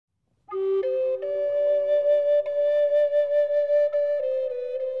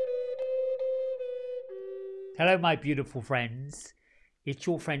Hello, my beautiful friends. It's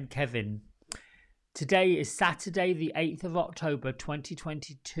your friend Kevin. Today is Saturday, the 8th of October,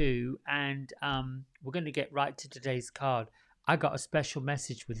 2022, and we're going to get right to today's card. I got a special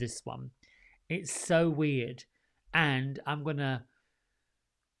message with this one. It's so weird, and I'm going to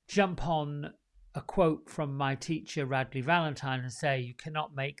jump on a quote from my teacher, Radley Valentine, and say, you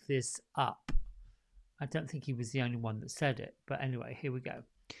cannot make this up. I don't think he was the only one that said it, but anyway, here we go.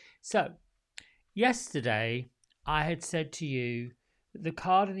 So, yesterday, I had said to you that the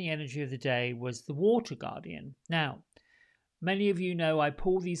card and the energy of the day was the Water Guardian. Now, many of you know I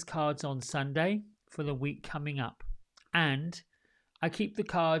pull these cards on Sunday for the week coming up. And I keep the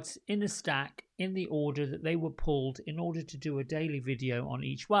cards in a stack in the order that they were pulled in order to do a daily video on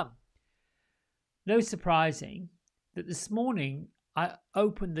each one. No surprising that this morning I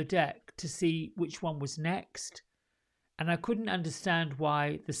opened the deck to see which one was next. And I couldn't understand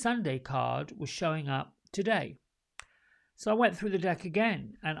why the Sunday card was showing up today. So I went through the deck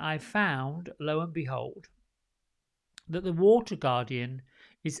again and I found, lo and behold, that the Water Guardian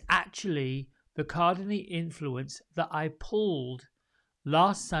is actually the card and the influence that I pulled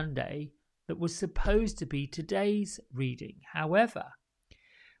last Sunday that was supposed to be today's reading. However,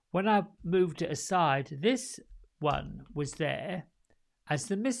 when I moved it aside, this one was there as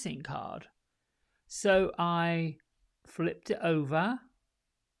the missing card. So I flipped it over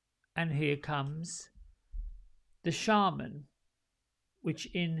and here comes the Shaman, which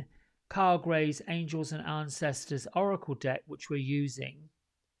in Kyle Gray's Angels and Ancestors Oracle deck, which we're using,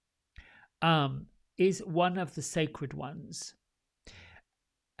 is one of the sacred ones.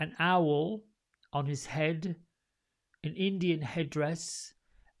 An owl on his head, an Indian headdress,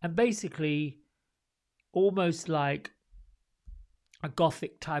 and basically almost like a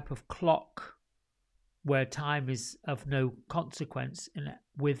Gothic type of clock where time is of no consequence, in it,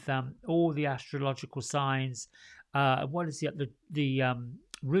 with all the astrological signs, what is the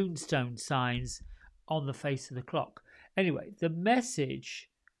runestone signs on the face of the clock. Anyway, the message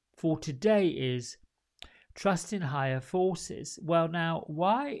for today is trust in higher forces. Well, now,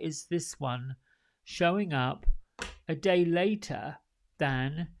 why is this one showing up a day later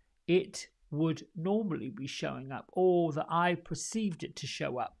than it would normally be showing up, or that I perceived it to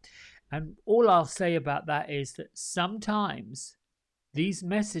show up? And all I'll say about that is that sometimes these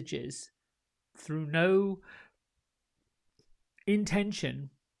messages, through no intention,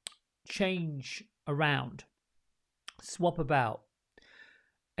 change around, swap about.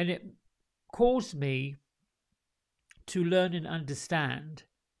 And it caused me to learn and understand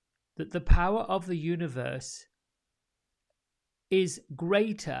that the power of the universe is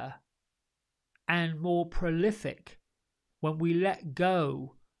greater and more prolific when we let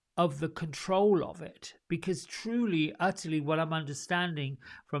go of the control of it, because truly, utterly, what I'm understanding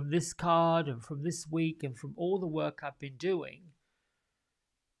from this card and from this week and from all the work I've been doing,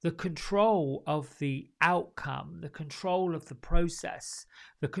 the control of the outcome, the control of the process,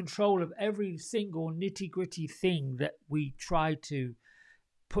 the control of every single nitty-gritty thing that we try to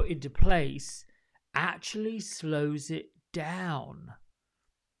put into place actually slows it down.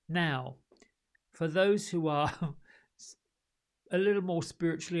 Now, for those who are a little more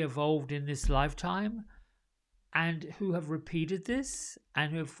spiritually evolved in this lifetime and who have repeated this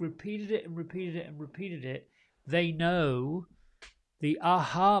and who have repeated it and repeated it and repeated it, they know the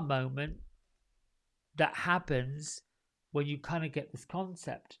aha moment that happens when you kind of get this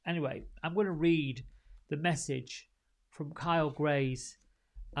concept. Anyway, I'm going to read the message from Kyle Gray's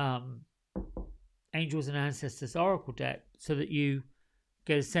Angels and Ancestors Oracle deck so that you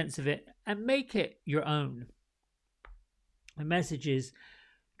get a sense of it and make it your own. The message is,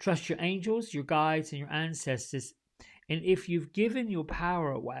 trust your angels, your guides, and your ancestors. And if you've given your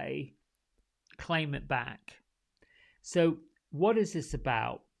power away, claim it back. So what is this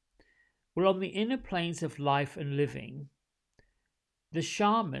about? Well, on the inner planes of life and living, the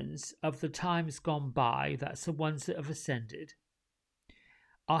shamans of the times gone by, that's the ones that have ascended,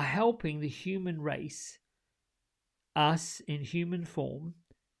 are helping the human race, us in human form,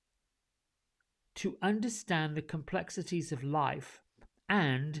 to understand the complexities of life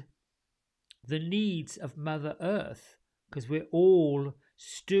and the needs of Mother Earth, because we're all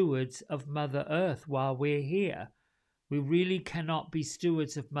stewards of Mother Earth while we're here. We really cannot be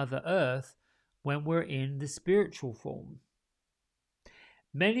stewards of Mother Earth when we're in the spiritual form.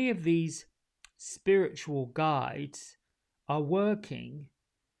 Many of these spiritual guides are working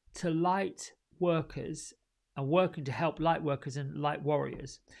to light workers and working to help light workers and light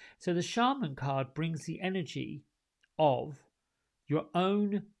warriors. So the Shaman card brings the energy of your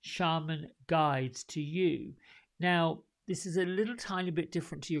own shaman guides to you. Now, this is a little tiny bit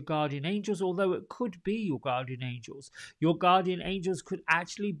different to your guardian angels, although it could be your guardian angels. Your guardian angels could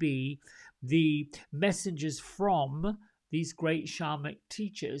actually be the messengers from these great shamanic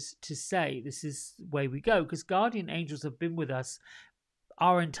teachers to say this is the way we go, because guardian angels have been with us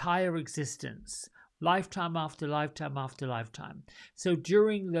our entire existence, lifetime after lifetime after lifetime. So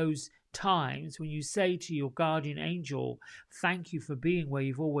during those times when you say to your guardian angel, thank you for being where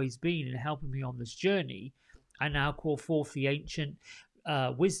you've always been and helping me on this journey, I now call forth the ancient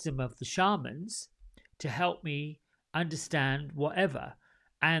wisdom of the shamans to help me understand whatever,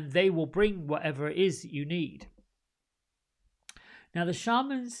 and they will bring whatever it is that you need. Now, the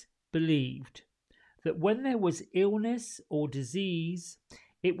shamans believed that when there was illness or disease,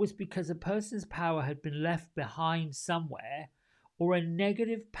 it was because a person's power had been left behind somewhere, or a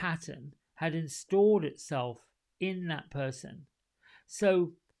negative pattern had installed itself in that person.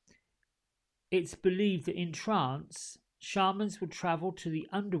 So it's believed that in trance, shamans would travel to the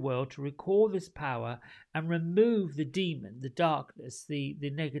underworld to recall this power and remove the demon, the darkness, the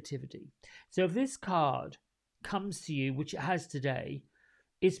negativity. So if this card comes to you, which it has today,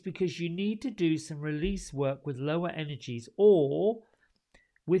 it's because you need to do some release work with lower energies, or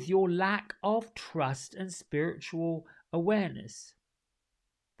with your lack of trust and spiritual awareness.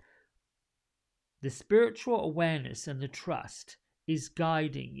 The spiritual awareness and the trust is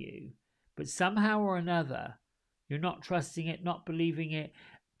guiding you, but somehow or another you're not trusting it, not believing it,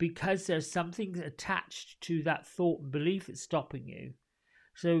 because there's something attached to that thought and belief that's stopping you.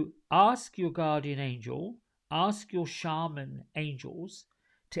 So ask your guardian angel, ask your shaman angels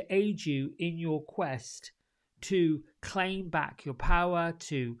to aid you in your quest to claim back your power,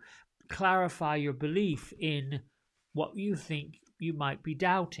 to clarify your belief in what you think you might be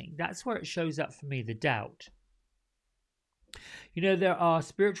doubting. That's where it shows up for me, the doubt. You know, there are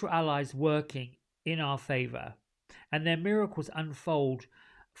spiritual allies working in our favor, and their miracles unfold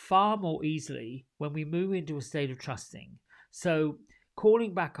far more easily when we move into a state of trusting. So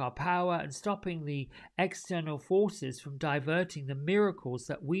calling back our power and stopping the external forces from diverting the miracles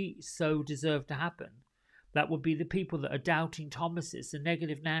that we so deserve to happen. That would be the people that are doubting Thomases, the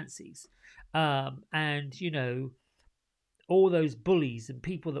negative Nancys, and, you know, all those bullies and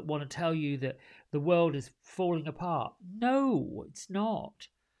people that want to tell you that the world is falling apart. No, it's not.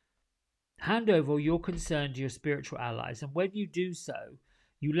 Hand over your concern to your spiritual allies, and when you do so,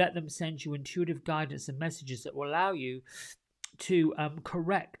 you let them send you intuitive guidance and messages that will allow you to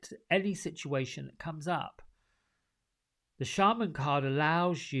correct any situation that comes up. The shaman card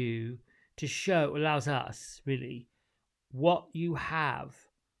allows you to show, allows us really, what you have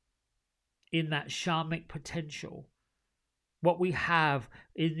in that shamanic potential, what we have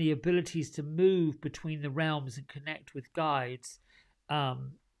in the abilities to move between the realms and connect with guides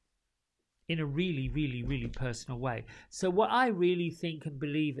in a really, really, really personal way. So what I really think and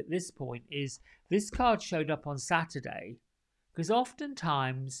believe at this point is this card showed up on Saturday, because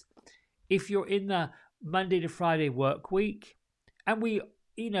oftentimes if you're in the Monday to Friday work week, and we,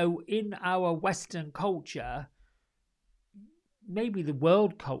 you know, in our Western culture, maybe the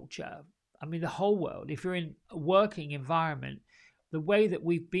world culture, I mean the whole world, if you're in a working environment, the way that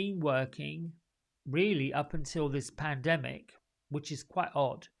we've been working really up until this pandemic, which is quite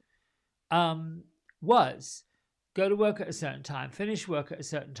odd, was go to work at a certain time, finish work at a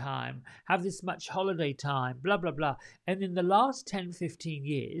certain time, have this much holiday time, blah, blah, blah. And in the last 10, 15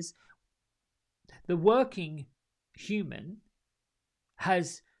 years, the working human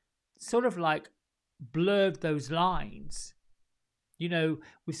has sort of like blurred those lines. You know,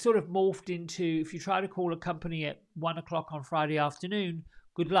 we've sort of morphed into, if you try to call a company at 1 o'clock on Friday afternoon,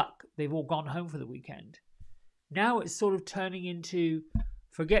 good luck. They've all gone home for the weekend. Now it's sort of turning into,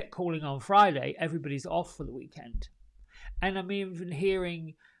 forget calling on Friday, everybody's off for the weekend. And I'm even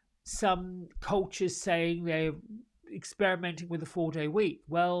hearing some cultures saying they're experimenting with a 4-day week.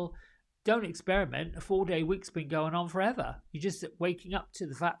 Well, don't experiment. A 4-day week's been going on forever. You're just waking up to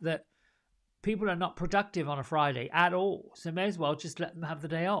the fact that people are not productive on a Friday at all. So may as well just let them have the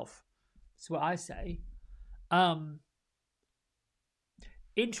day off. That's what I say.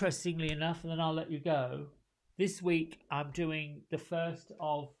 Interestingly enough, and then I'll let you go, this week I'm doing the first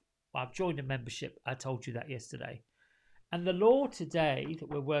of, well, I've joined a membership. I told you that yesterday. And the law today that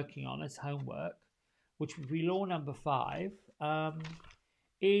we're working on as homework, which would be law number 5,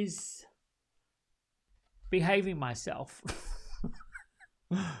 is behaving myself.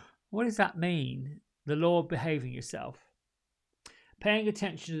 What does that mean? The law of behaving yourself. Paying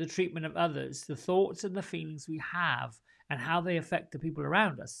attention to the treatment of others, the thoughts and the feelings we have, and how they affect the people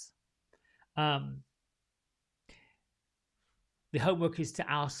around us. The homework is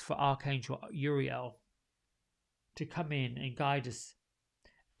to ask for Archangel Uriel to come in and guide us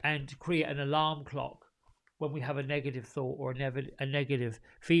and to create an alarm clock when we have a negative thought or a negative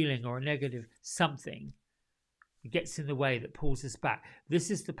feeling or a negative something. It gets in the way, that pulls us back.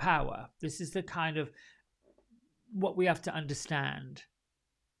 This is the power. This is the kind of what we have to understand.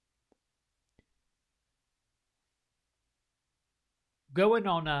 Going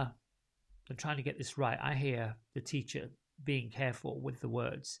on I'm trying to get this right. I hear the teacher being careful with the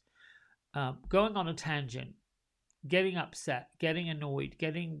words. Going on a tangent, getting upset, getting annoyed,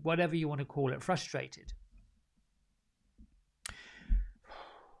 getting whatever you want to call it, frustrated.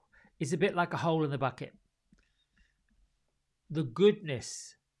 It's a bit like a hole in the bucket. The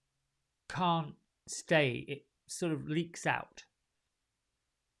goodness can't stay. It sort of leaks out.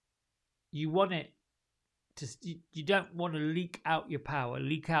 You want it to, you don't want to leak out your power,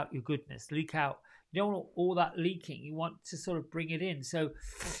 leak out your goodness, leak out. You don't want all that leaking. You want to sort of bring it in. So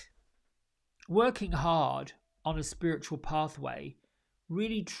working hard on a spiritual pathway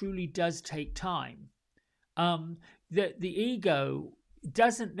really truly does take time. The ego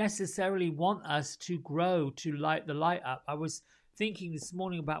doesn't necessarily want us to grow, to light the light up. I was thinking this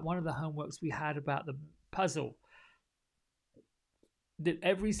morning about one of the homeworks we had about the puzzle, that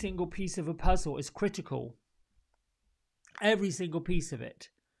every single piece of a puzzle is critical. Every single piece of it.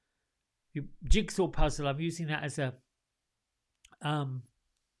 Your jigsaw puzzle, I'm using that as a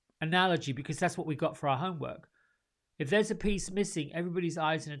analogy because that's what we got for our homework. If there's a piece missing, everybody's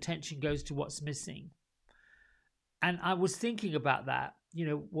eyes and attention goes to what's missing. And I was thinking about that,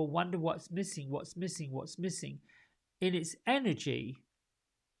 we'll wonder what's missing in its energy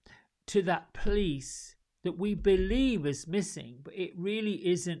to that piece that we believe is missing, but it really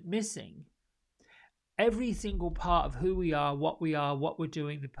isn't missing. Every single part of who we are, what we're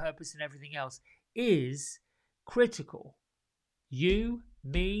doing, the purpose and everything else is critical. You,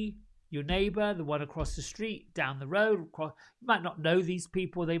 me, your neighbor, the one across the street, down the road. You might not know these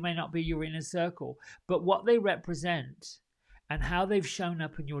people. They may not be your inner circle. But what they represent and how they've shown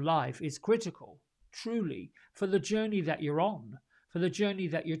up in your life is critical, truly, for the journey that you're on, for the journey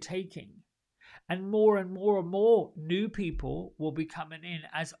that you're taking. And more and more new people will be coming in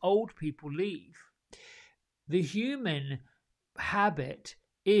as old people leave. The human habit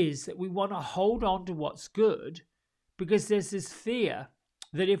is that we want to hold on to what's good because there's this fear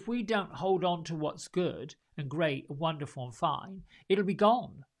that if we don't hold on to what's good and great and wonderful and fine, it'll be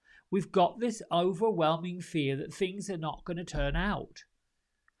gone. We've got this overwhelming fear that things are not going to turn out.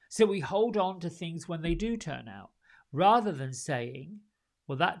 So we hold on to things when they do turn out, rather than saying,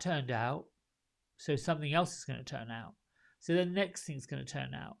 well, that turned out, so something else is going to turn out. So the next thing's going to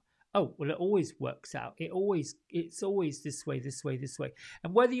turn out. Oh, well, it always works out. It's always this way.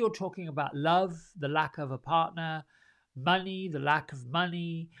 And whether you're talking about love, the lack of a partner, money, the lack of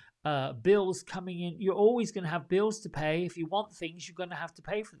money, bills coming in, you're always going to have bills to pay. If you want things, you're going to have to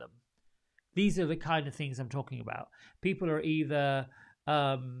pay for them. These are the kind of things I'm talking about. People are either,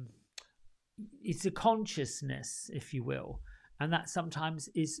 it's a consciousness, if you will, and that sometimes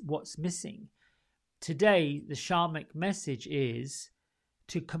is what's missing. Today, the shamanic message is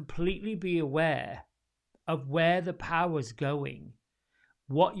to completely be aware of where the power's going,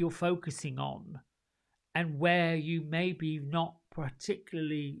 what you're focusing on, and where you may be not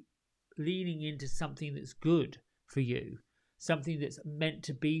particularly leaning into something that's good for you, something that's meant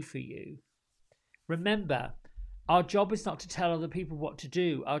to be for you. Remember, our job is not to tell other people what to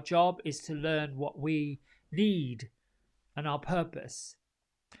do. Our job is to learn what we need and our purpose.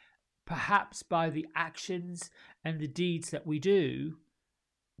 Perhaps by the actions and the deeds that we do,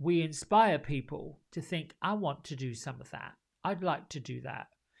 we inspire people to think, I want to do some of that. I'd like to do that.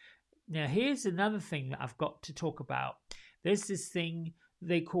 Now, here's another thing that I've got to talk about. There's this thing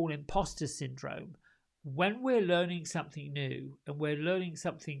they call imposter syndrome. When we're learning something new and we're learning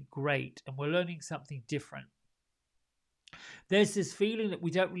something great and we're learning something different, there's this feeling that we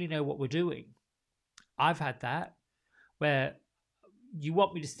don't really know what we're doing. I've had that, where you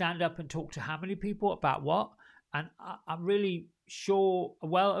want me to stand up and talk to how many people about what? And I'm really sure,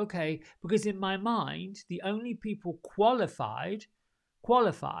 well, okay, because in my mind, the only people qualified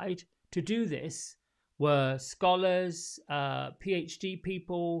to do this were scholars, PhD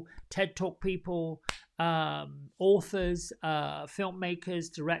people, TED Talk people, authors,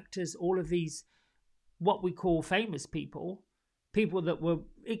 filmmakers, directors, all of these, what we call famous people that were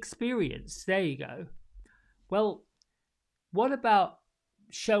experienced. There you go. Well, what about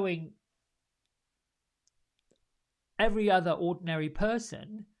showing every other ordinary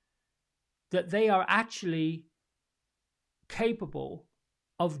person that they are actually capable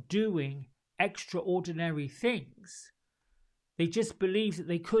of doing extraordinary things? They just believe that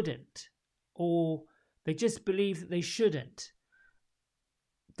they couldn't, or They just believe that they shouldn't.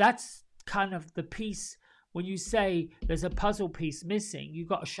 That's kind of the piece. When you say there's a puzzle piece missing, you've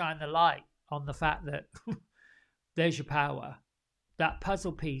got to shine the light on the fact that there's your power. That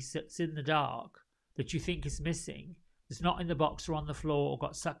puzzle piece that's in the dark that you think is missing, it's not in the box or on the floor or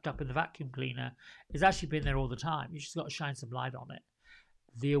got sucked up in the vacuum cleaner, it's actually been there all the time. You just got to shine some light on it.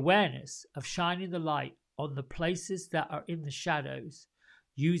 The awareness of shining the light on the places that are in the shadows,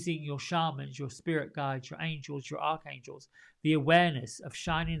 using your shamans, your spirit guides, your angels, your archangels, the awareness of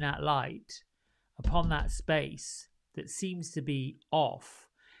shining that light upon that space that seems to be off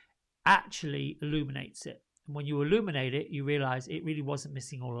actually illuminates it. And when you illuminate it, you realize it really wasn't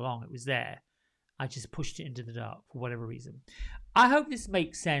missing all along. It was there. I just pushed it into the dark for whatever reason. I hope this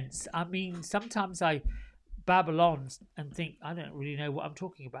makes sense. I mean, sometimes I babble on and think I don't really know what I'm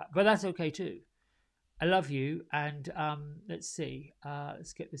talking about, but that's okay too. I love you, and let's see.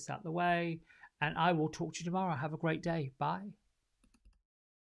 Let's get this out of the way, and I will talk to you tomorrow. Have a great day. Bye.